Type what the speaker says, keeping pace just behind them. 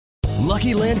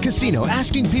Lucky Land Casino,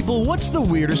 asking people, what's the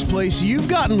weirdest place you've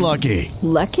gotten lucky?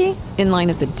 Lucky? In line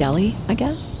at the deli, I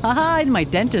guess? Aha, in my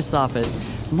dentist's office.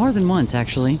 More than once,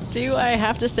 actually. Do I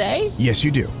have to say? Yes,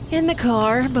 you do. In the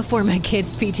car before my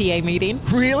kids' PTA meeting.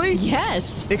 Really?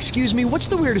 Yes. Excuse me, what's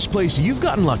the weirdest place you've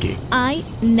gotten lucky? I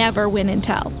never win and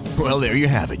tell. Well, there you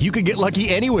have it. You can get lucky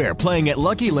anywhere, playing at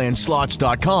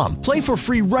LuckyLandSlots.com. Play for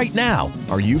free right now.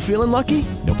 Are you feeling lucky?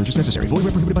 No purchase necessary. Void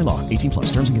where prohibited by law. 18 plus.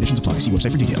 Terms and conditions apply. See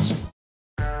website for details.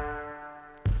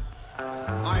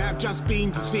 I have just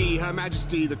been to see Her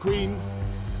Majesty the Queen,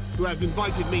 who has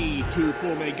invited me to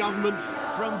form a government.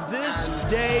 From this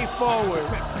day forward,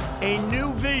 a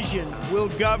new vision will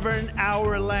govern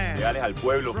our land. Leales al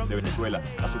pueblo de Venezuela,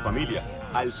 a su familia,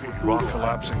 al futuro. Iraq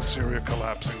collapsing, Syria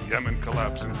collapsing, Yemen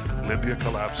collapsing, Libya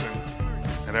collapsing,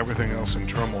 and everything else in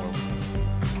turmoil.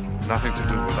 Nothing to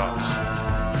do with us.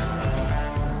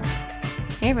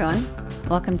 Hey everyone,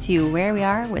 welcome to Where We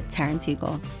Are with Taryn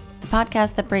Siegel, the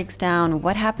podcast that breaks down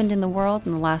what happened in the world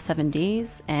in the last 7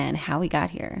 days and how we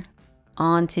got here.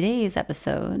 On today's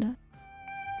episode...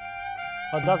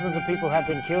 Well, dozens of people have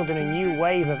been killed in a new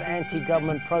wave of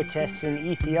anti-government protests in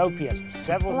Ethiopia.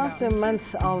 After a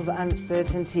month of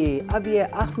uncertainty,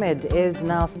 Abiy Ahmed is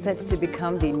now set to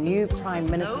become the new Prime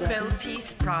Minister. Nobel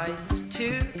Peace Prize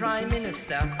to Prime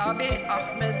Minister Abiy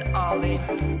Ahmed Ali.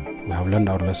 We have learned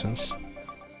our lessons.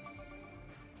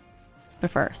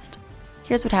 But first,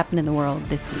 here's what happened in the world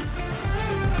this week.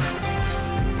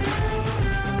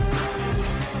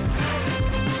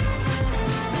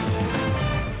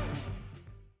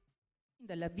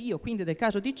 Dall'avvio quindi del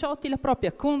caso di Ciotti la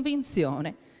propria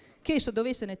convinzione che esso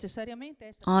dovesse necessariamente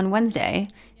essere... On Wednesday,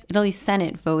 Italy's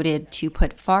Senate voted to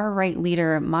put far-right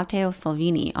leader Matteo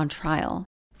Salvini on trial.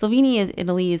 Salvini is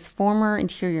Italy's former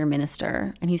interior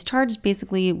minister, and he's charged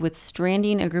basically with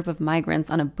stranding a group of migrants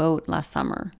on a boat last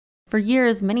summer. For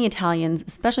years, many Italians,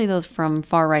 especially those from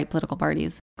far-right political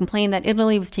parties, complained that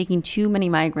Italy was taking too many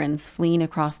migrants fleeing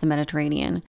across the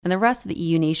Mediterranean, and the rest of the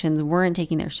EU nations weren't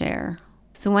taking their share.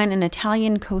 So when an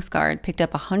Italian Coast Guard picked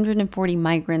up 140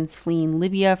 migrants fleeing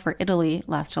Libya for Italy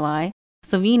last July,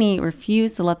 Salvini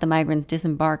refused to let the migrants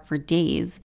disembark for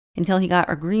days until he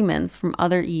got agreements from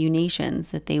other EU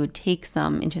nations that they would take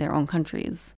some into their own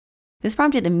countries. This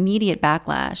prompted immediate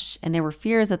backlash, and there were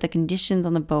fears that the conditions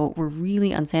on the boat were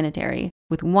really unsanitary,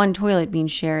 with one toilet being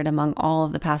shared among all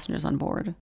of the passengers on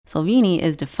board. Salvini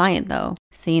is defiant, though,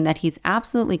 saying that he's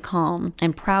absolutely calm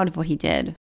and proud of what he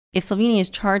did. If Salvini is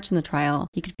charged in the trial,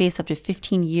 he could face up to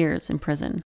 15 years in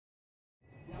prison.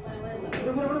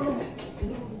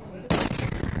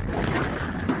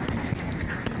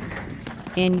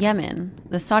 In Yemen,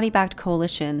 the Saudi-backed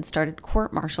coalition started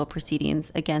court-martial proceedings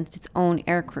against its own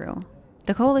aircrew.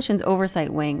 The coalition's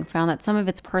oversight wing found that some of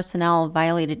its personnel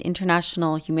violated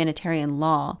international humanitarian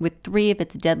law with 3 of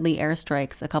its deadly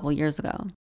airstrikes a couple years ago.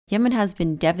 Yemen has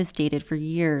been devastated for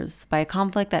years by a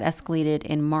conflict that escalated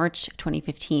in March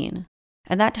 2015.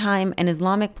 At that time, an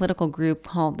Islamic political group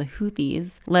called the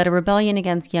Houthis led a rebellion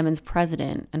against Yemen's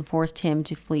president and forced him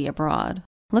to flee abroad.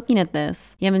 Looking at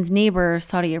this, Yemen's neighbor,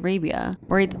 Saudi Arabia,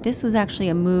 worried that this was actually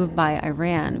a move by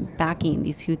Iran backing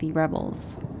these Houthi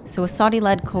rebels. So a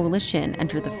Saudi-led coalition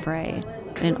entered the fray,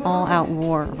 and an all-out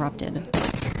war erupted.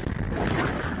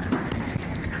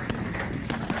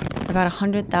 About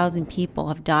 100,000 people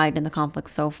have died in the conflict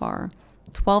so far,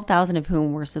 12,000 of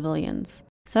whom were civilians.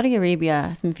 Saudi Arabia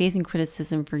has been facing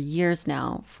criticism for years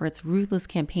now for its ruthless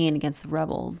campaign against the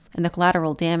rebels and the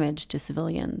collateral damage to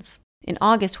civilians. In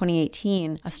August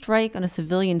 2018, a strike on a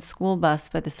civilian school bus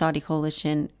by the Saudi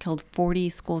coalition killed 40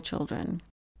 schoolchildren.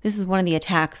 This is one of the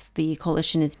attacks the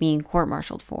coalition is being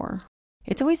court-martialed for.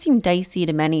 It's always seemed dicey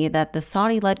to many that the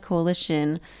Saudi-led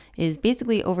coalition is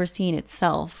basically overseeing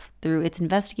itself through its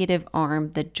investigative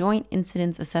arm, the Joint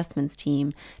Incidents Assessments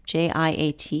Team,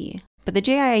 JIAT. But the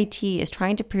JIAT is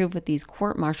trying to prove with these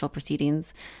court-martial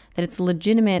proceedings that it's a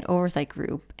legitimate oversight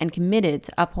group and committed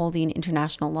to upholding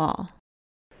international law.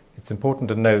 It's important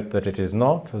to note that it is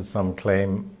not, as some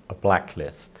claim, a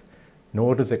blacklist,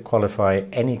 nor does it qualify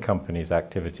any company's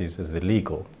activities as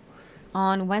illegal.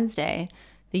 On Wednesday,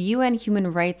 the UN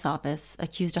Human Rights Office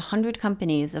accused 100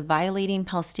 companies of violating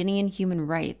Palestinian human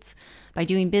rights by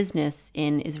doing business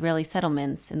in Israeli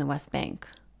settlements in the West Bank.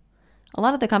 A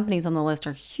lot of the companies on the list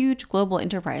are huge global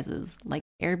enterprises like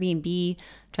Airbnb,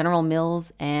 General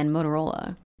Mills, and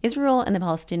Motorola. Israel and the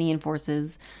Palestinian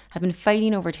forces have been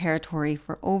fighting over territory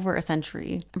for over a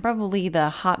century, and probably the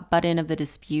hot button of the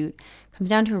dispute comes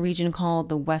down to a region called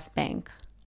the West Bank.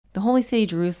 The holy city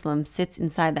Jerusalem sits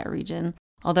inside that region,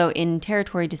 although in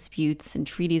territory disputes and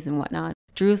treaties and whatnot,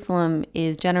 Jerusalem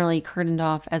is generally curtained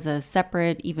off as a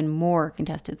separate, even more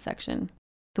contested section.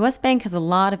 The West Bank has a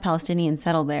lot of Palestinians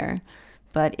settled there,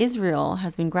 but Israel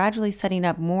has been gradually setting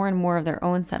up more and more of their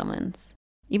own settlements.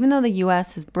 Even though the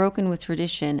U.S. has broken with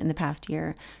tradition in the past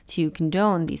year to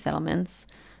condone these settlements,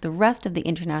 the rest of the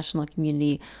international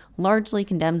community largely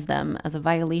condemns them as a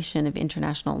violation of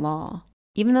international law.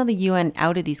 Even though the UN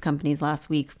outed these companies last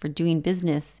week for doing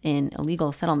business in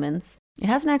illegal settlements, it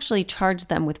hasn't actually charged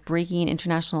them with breaking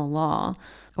international law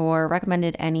or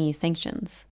recommended any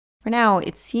sanctions. For now,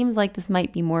 it seems like this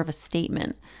might be more of a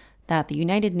statement that the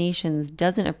United Nations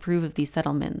doesn't approve of these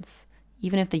settlements,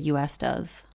 even if the U.S.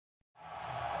 does.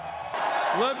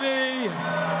 Let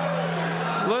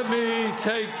me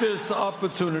take this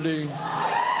opportunity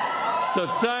to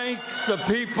thank the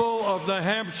people of New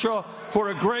Hampshire for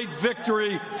a great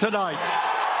victory tonight.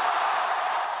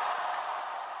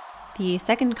 The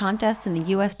second contest in the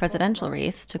U.S. presidential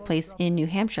race took place in New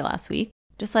Hampshire last week.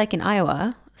 Just like in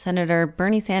Iowa, Senator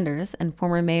Bernie Sanders and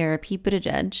former Mayor Pete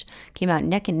Buttigieg came out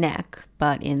neck and neck,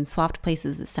 but in swapped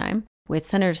places this time, with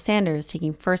Senator Sanders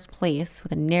taking first place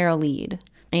with a narrow lead.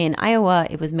 In Iowa,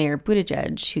 it was Mayor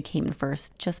Buttigieg who came in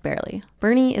first, just barely.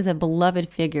 Bernie is a beloved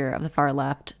figure of the far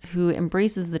left who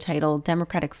embraces the title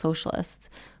Democratic Socialist,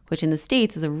 which in the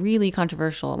States is a really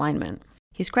controversial alignment.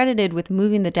 He's credited with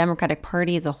moving the Democratic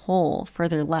Party as a whole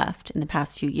further left in the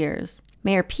past few years.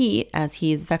 Mayor Pete, as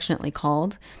he's affectionately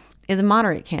called, is a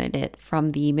moderate candidate from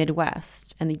the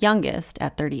Midwest and the youngest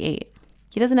at 38.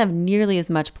 He doesn't have nearly as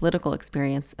much political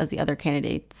experience as the other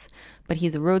candidates, but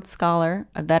he's a Rhodes Scholar,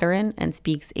 a veteran, and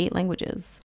speaks 8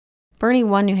 languages. Bernie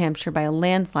won New Hampshire by a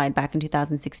landslide back in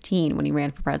 2016 when he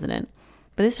ran for president,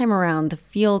 but this time around the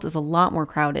field is a lot more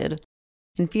crowded,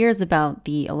 and fears about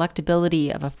the electability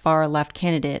of a far-left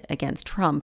candidate against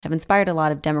Trump have inspired a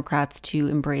lot of Democrats to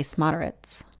embrace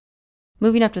moderates.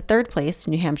 Moving up to third place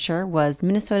in New Hampshire was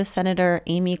Minnesota Senator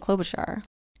Amy Klobuchar,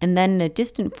 and then in a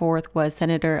distant fourth was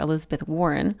Senator Elizabeth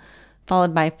Warren,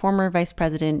 followed by former Vice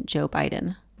President Joe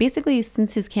Biden. Basically,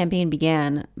 since his campaign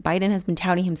began, Biden has been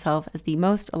touting himself as the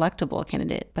most electable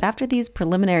candidate, but after these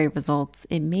preliminary results,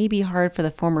 it may be hard for the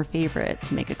former favorite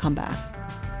to make a comeback.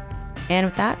 And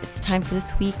with that, it's time for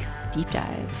this week's Deep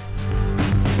Dive.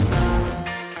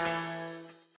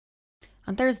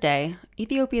 On Thursday,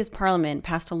 Ethiopia's parliament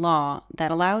passed a law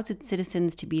that allows its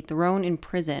citizens to be thrown in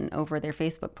prison over their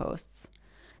Facebook posts.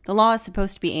 The law is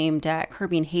supposed to be aimed at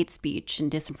curbing hate speech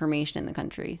and disinformation in the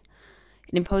country.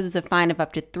 It imposes a fine of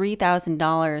up to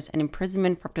 $3,000 and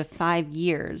imprisonment for up to 5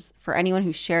 years for anyone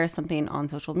who shares something on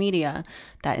social media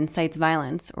that incites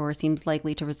violence or seems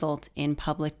likely to result in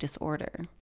public disorder.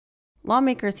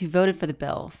 Lawmakers who voted for the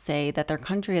bill say that their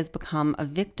country has become a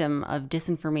victim of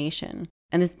disinformation,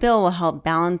 and this bill will help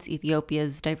balance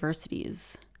Ethiopia's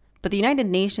diversities. But the United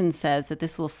Nations says that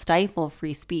this will stifle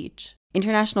free speech.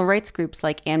 International rights groups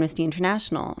like Amnesty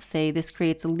International say this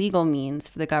creates a legal means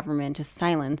for the government to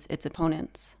silence its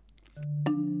opponents.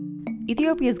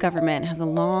 Ethiopia's government has a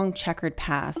long checkered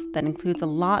past that includes a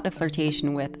lot of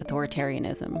flirtation with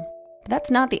authoritarianism. But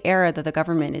that's not the era that the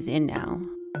government is in now.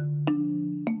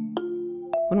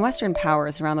 When Western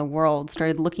powers around the world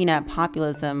started looking at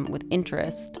populism with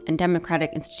interest and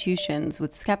democratic institutions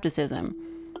with skepticism,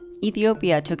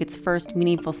 Ethiopia took its first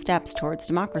meaningful steps towards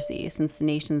democracy since the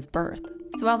nation's birth.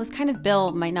 So while this kind of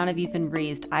bill might not have even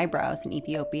raised eyebrows in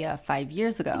Ethiopia 5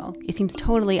 years ago, it seems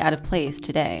totally out of place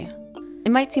today.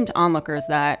 It might seem to onlookers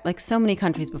that, like so many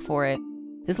countries before it,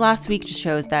 this last week just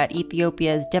shows that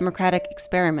Ethiopia's democratic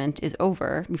experiment is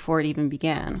over before it even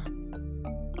began.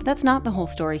 But that's not the whole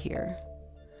story here.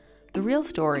 The real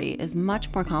story is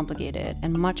much more complicated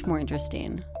and much more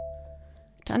interesting.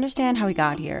 To understand how we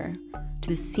got here, to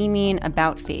the seeming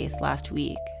about-face last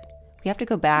week, we have to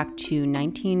go back to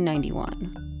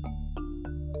 1991.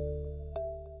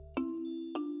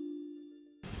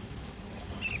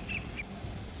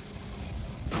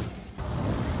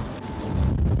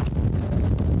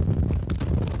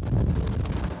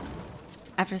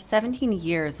 After 17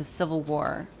 years of civil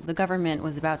war, the government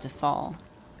was about to fall.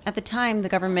 At the time, the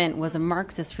government was a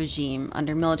Marxist regime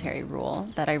under military rule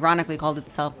that ironically called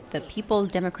itself the People's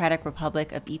Democratic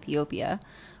Republic of Ethiopia,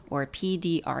 or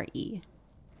PDRE.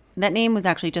 That name was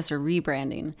actually just a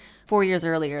rebranding. 4 years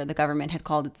earlier, the government had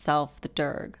called itself the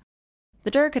Derg.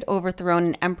 The Derg had overthrown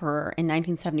an emperor in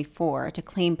 1974 to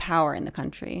claim power in the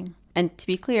country. And to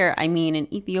be clear, I mean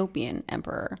an Ethiopian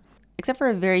emperor. Except for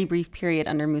a very brief period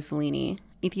under Mussolini,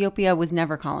 Ethiopia was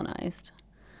never colonized.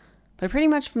 But pretty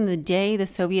much from the day the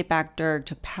Soviet-backed Derg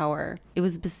took power, it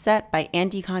was beset by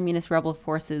anti-communist rebel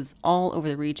forces all over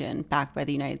the region, backed by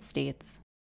the United States.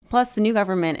 Plus, the new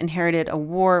government inherited a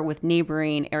war with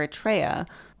neighboring Eritrea,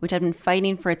 which had been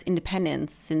fighting for its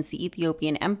independence since the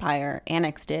Ethiopian Empire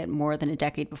annexed it more than a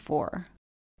decade before.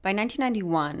 By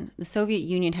 1991, the Soviet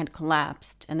Union had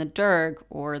collapsed, and the Derg,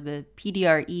 or the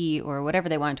PDRE, or whatever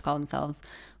they wanted to call themselves,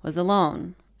 was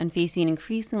alone and facing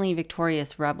increasingly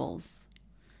victorious rebels.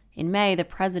 In May, the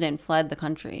president fled the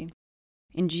country.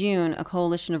 In June, a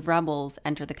coalition of rebels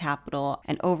entered the capital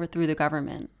and overthrew the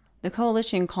government. The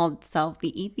coalition called itself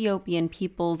the Ethiopian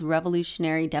People's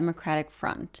Revolutionary Democratic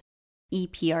Front,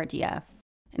 EPRDF,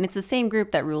 and it's the same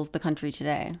group that rules the country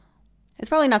today. It's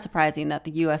probably not surprising that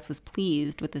the US was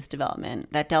pleased with this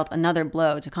development that dealt another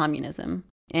blow to communism,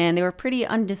 and they were pretty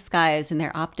undisguised in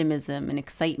their optimism and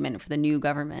excitement for the new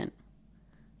government.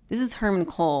 This is Herman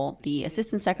Kohl, the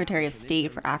Assistant Secretary of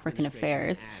State for African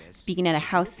Affairs, speaking at a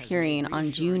House hearing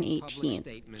on June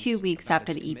 18th, 2 weeks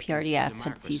after the EPRDF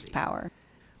had seized power.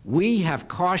 We have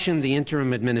cautioned the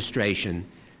interim administration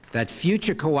that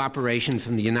future cooperation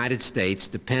from the United States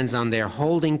depends on their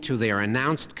holding to their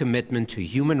announced commitment to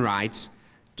human rights,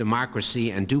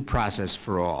 democracy, and due process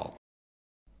for all.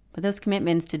 But those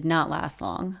commitments did not last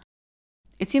long.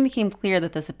 It soon became clear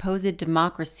that the supposed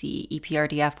democracy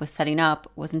EPRDF was setting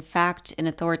up was in fact an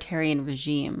authoritarian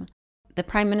regime. The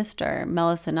Prime Minister,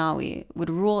 Meles Zenawi,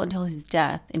 would rule until his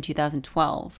death in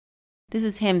 2012. This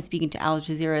is him speaking to Al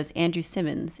Jazeera's Andrew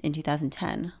Simmons in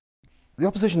 2010. The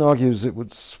opposition argues it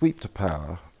would sweep to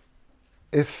power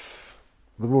if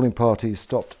the ruling party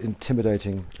stopped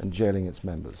intimidating and jailing its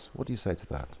members. What do you say to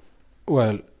that?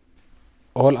 Well,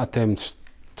 all attempts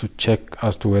to check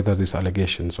as to whether these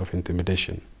allegations of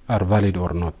intimidation are valid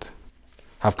or not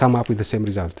have come up with the same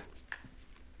result.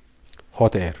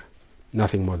 Hot air,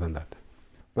 nothing more than that.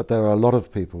 But there are a lot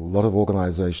of people, a lot of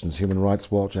organizations, Human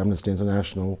Rights Watch, Amnesty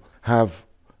International, have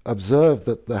observed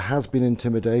that there has been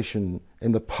intimidation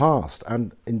in the past,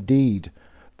 and indeed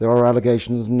there are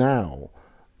allegations now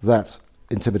that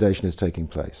intimidation is taking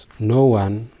place.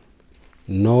 No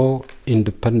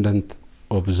independent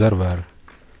observer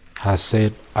has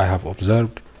said, I have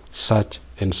observed such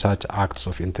and such acts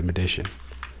of intimidation.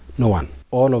 No one.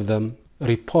 All of them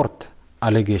report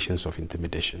allegations of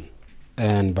intimidation,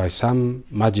 and by some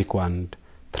magic wand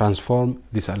transform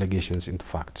these allegations into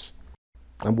facts.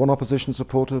 And one opposition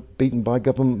supporter beaten by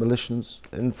government militias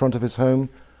in front of his home,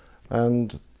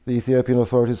 and the Ethiopian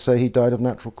authorities say he died of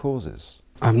natural causes.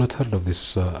 I've not heard of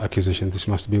this accusation. This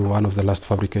must be one of the last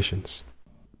fabrications.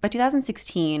 By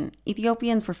 2016,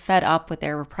 Ethiopians were fed up with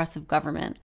their repressive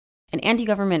government, and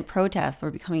anti-government protests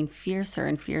were becoming fiercer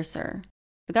and fiercer.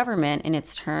 The government, in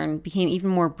its turn, became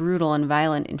even more brutal and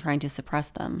violent in trying to suppress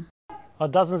them.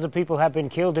 Dozens of people have been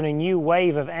killed in a new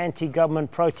wave of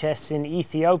anti-government protests in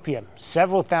Ethiopia.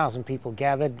 Several thousand people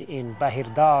gathered in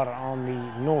Bahir Dar on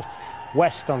the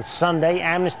northwest on Sunday.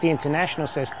 Amnesty International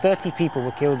says 30 people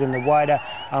were killed in the wider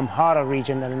Amhara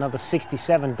region and another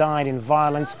 67 died in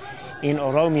violence in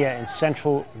Oromia in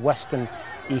central western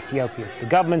Ethiopia. The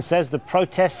government says the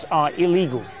protests are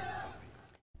illegal.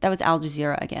 That was Al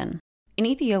Jazeera again. In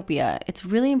Ethiopia, it's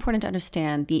really important to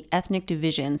understand the ethnic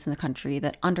divisions in the country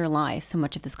that underlie so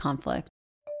much of this conflict.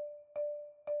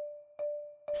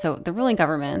 So the ruling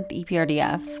government, the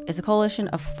EPRDF, is a coalition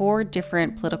of 4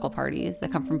 different political parties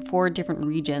that come from 4 different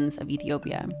regions of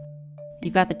Ethiopia.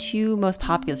 You've got the 2 most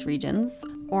populous regions,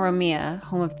 Oromia,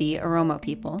 home of the Oromo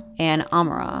people, and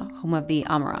Amhara, home of the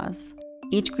Amharas.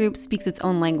 Each group speaks its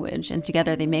own language, and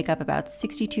together they make up about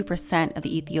 62% of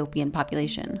the Ethiopian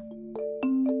population.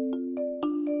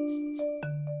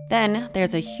 Then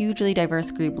there's a hugely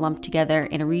diverse group lumped together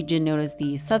in a region known as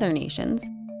the Southern Nations,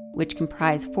 which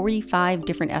comprise 45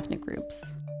 different ethnic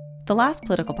groups. The last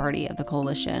political party of the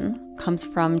coalition comes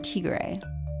from Tigray.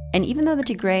 And even though the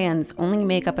Tigrayans only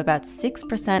make up about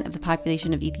 6% of the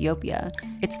population of Ethiopia,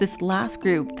 it's this last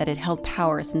group that had held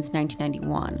power since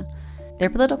 1991. Their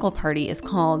political party is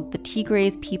called the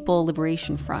Tigray's People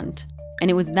Liberation Front, and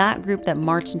it was that group that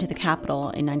marched into the capital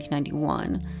in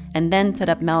 1991 and then set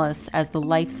up Meles as the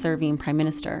life-serving prime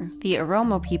minister. The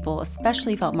Oromo people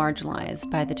especially felt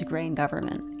marginalized by the Tigrayan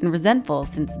government and resentful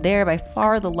since they're by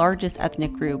far the largest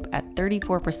ethnic group at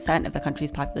 34% of the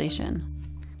country's population.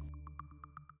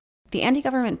 The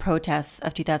anti-government protests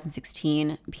of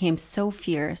 2016 became so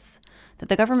fierce that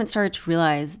the government started to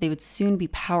realize they would soon be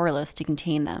powerless to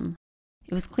contain them.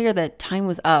 It was clear that time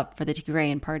was up for the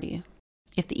Tigrayan party.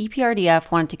 If the EPRDF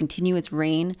wanted to continue its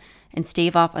reign and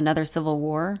stave off another civil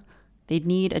war, they'd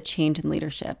need a change in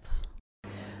leadership.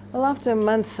 Well, after a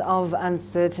month of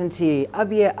uncertainty,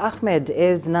 Abiy Ahmed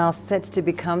is now set to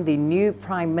become the new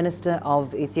Prime Minister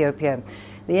of Ethiopia.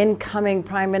 The incoming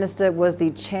Prime Minister was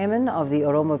the chairman of the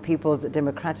Oromo People's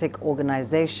Democratic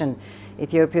Organization.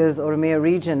 Ethiopia's Oromia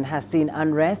region has seen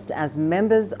unrest as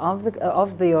members of the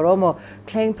Oromo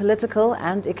claim political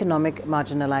and economic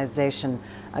marginalization.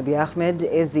 Abiy Ahmed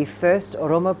is the first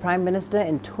Oromo Prime Minister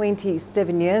in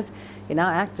 27 years. He now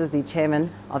acts as the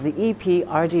chairman of the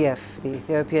EPRDF, the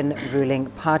Ethiopian ruling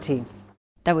party.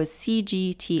 That was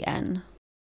CGTN.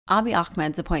 Abiy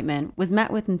Ahmed's appointment was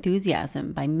met with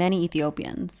enthusiasm by many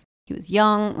Ethiopians. He was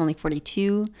young, only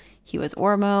 42, he was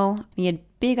Oromo, and he had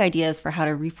big ideas for how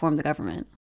to reform the government.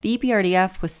 The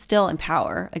EPRDF was still in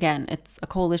power. Again, it's a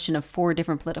coalition of 4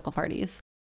 different political parties.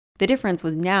 The difference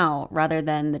was now, rather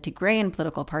than the Tigrayan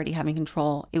political party having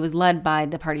control, it was led by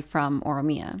the party from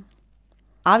Oromia.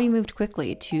 Abiy moved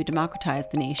quickly to democratize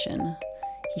the nation.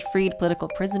 He freed political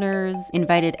prisoners,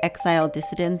 invited exiled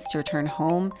dissidents to return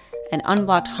home, and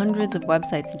unblocked hundreds of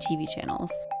websites and TV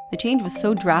channels. The change was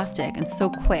so drastic and so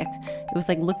quick, it was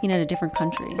like looking at a different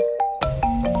country.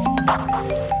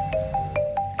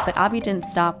 But Abiy didn't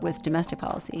stop with domestic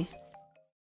policy.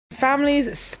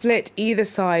 Families split either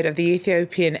side of the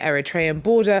Ethiopian-Eritrean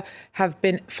border have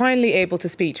been finally able to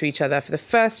speak to each other for the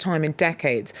first time in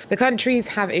decades. The countries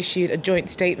have issued a joint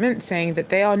statement saying that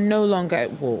they are no longer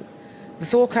at war. The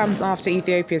thaw comes after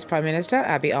Ethiopia's Prime Minister,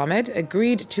 Abiy Ahmed,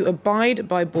 agreed to abide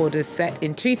by borders set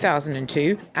in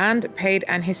 2002 and paid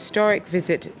an historic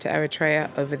visit to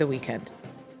Eritrea over the weekend.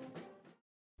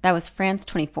 That was France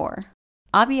 24.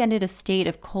 Abiy ended a state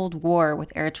of Cold War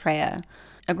with Eritrea,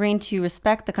 agreeing to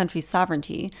respect the country's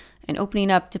sovereignty and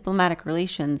opening up diplomatic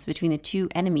relations between the two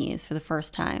enemies for the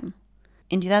first time.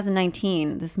 In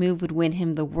 2019, this move would win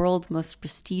him the world's most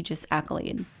prestigious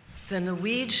accolade. The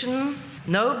Norwegian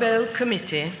Nobel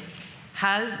Committee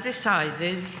has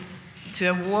decided to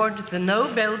award the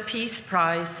Nobel Peace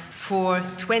Prize for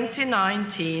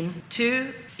 2019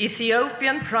 to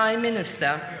Ethiopian Prime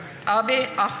Minister Abiy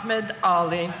Ahmed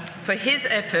Ali for his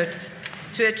efforts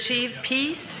to achieve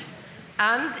peace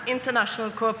and international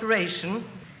cooperation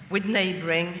with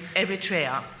neighboring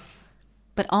Eritrea.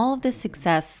 But all of this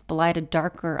success belied a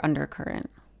darker undercurrent.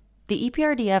 The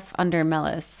EPRDF under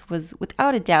Meles was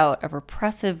without a doubt a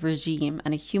repressive regime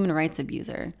and a human rights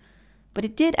abuser, but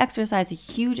it did exercise a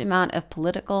huge amount of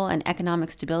political and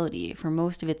economic stability for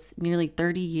most of its nearly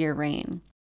 30-year reign.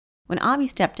 When Abiy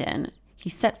stepped in, he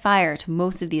set fire to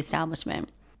most of the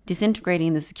establishment,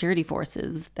 disintegrating the security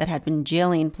forces that had been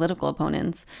jailing political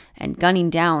opponents and gunning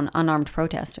down unarmed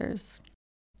protesters.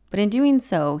 But in doing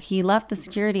so, he left the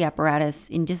security apparatus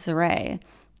in disarray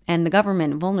and the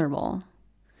government vulnerable.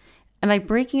 And by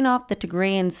breaking off the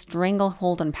Tigrayan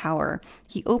stranglehold on power,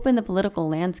 he opened the political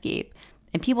landscape,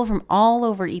 and people from all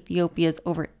over Ethiopia's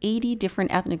over 80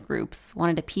 different ethnic groups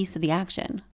wanted a piece of the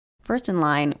action. First in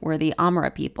line were the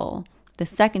Amhara people, the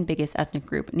second biggest ethnic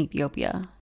group in Ethiopia.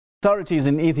 Authorities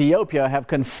in Ethiopia have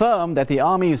confirmed that the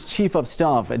army's chief of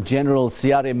staff, General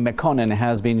Siare Mekonnen,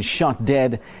 has been shot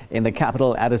dead in the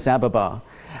capital Addis Ababa.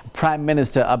 Prime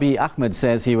Minister Abiy Ahmed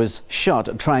says he was shot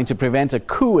trying to prevent a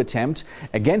coup attempt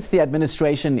against the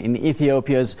administration in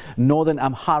Ethiopia's northern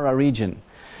Amhara region.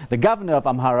 The governor of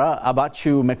Amhara,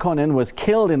 Abachu Mekonnen, was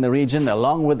killed in the region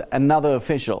along with another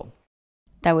official.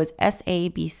 That was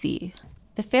SABC.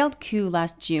 The failed coup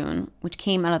last June, which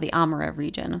came out of the Amhara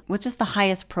region, was just the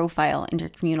highest profile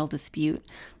intercommunal dispute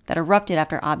that erupted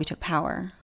after Abiy took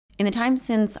power. In the time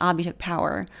since Abiy took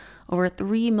power, over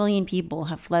 3 million people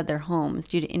have fled their homes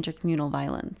due to intercommunal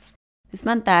violence. This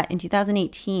meant that in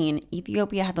 2018,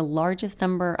 Ethiopia had the largest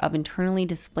number of internally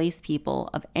displaced people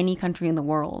of any country in the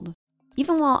world.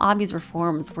 Even while Abiy's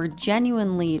reforms were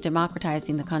genuinely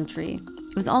democratizing the country,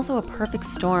 it was also a perfect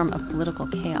storm of political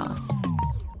chaos.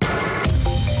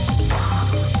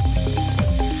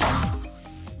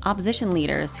 Opposition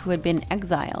leaders who had been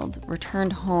exiled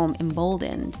returned home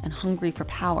emboldened and hungry for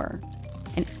power.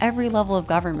 And every level of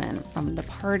government, from the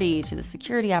party to the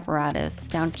security apparatus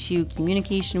down to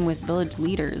communication with village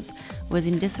leaders, was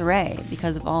in disarray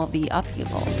because of all the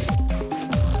upheaval.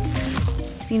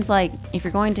 It seems like if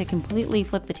you're going to completely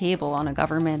flip the table on a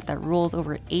government that rules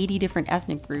over 80 different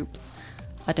ethnic groups,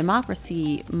 a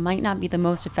democracy might not be the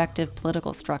most effective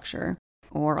political structure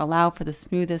or allow for the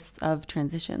smoothest of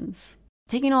transitions.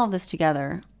 Taking all of this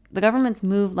together, the government's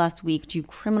move last week to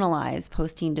criminalize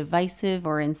posting divisive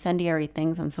or incendiary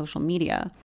things on social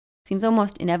media seems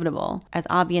almost inevitable as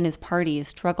Abiy and his party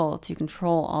struggle to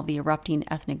control all the erupting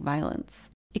ethnic violence.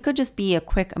 It could just be a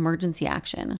quick emergency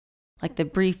action, like the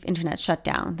brief internet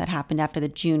shutdown that happened after the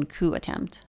June coup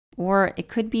attempt. Or it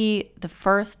could be the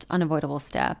first unavoidable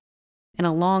step in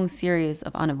a long series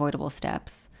of unavoidable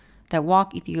steps that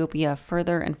walk Ethiopia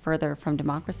further and further from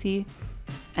democracy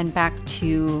and back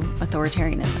to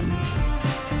authoritarianism.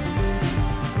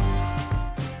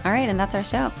 All right, and that's our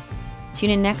show. Tune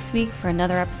in next week for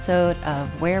another episode of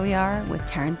Where We Are with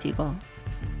Terrence Eagle.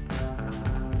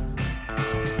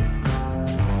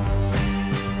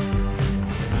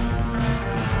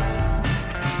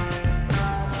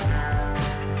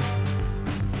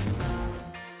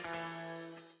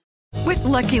 With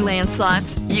Lucky Land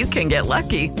Slots, you can get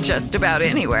lucky just about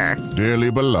anywhere.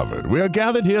 Dearly beloved, we are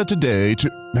gathered here today to...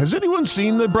 Has anyone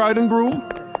seen the bride and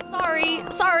groom?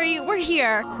 Sorry, we're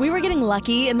here. We were getting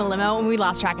lucky in the limo and we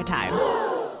lost track of time.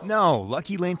 No,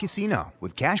 Lucky Land Casino,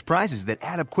 with cash prizes that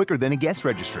add up quicker than a guest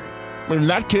registry. In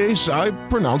that case, I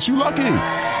pronounce you lucky.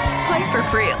 Play for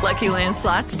free at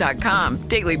LuckyLandSlots.com.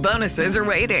 Daily bonuses are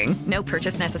waiting. No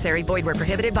purchase necessary. Void where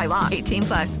prohibited by law.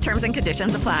 18+. Terms and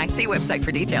conditions apply. See website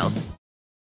for details.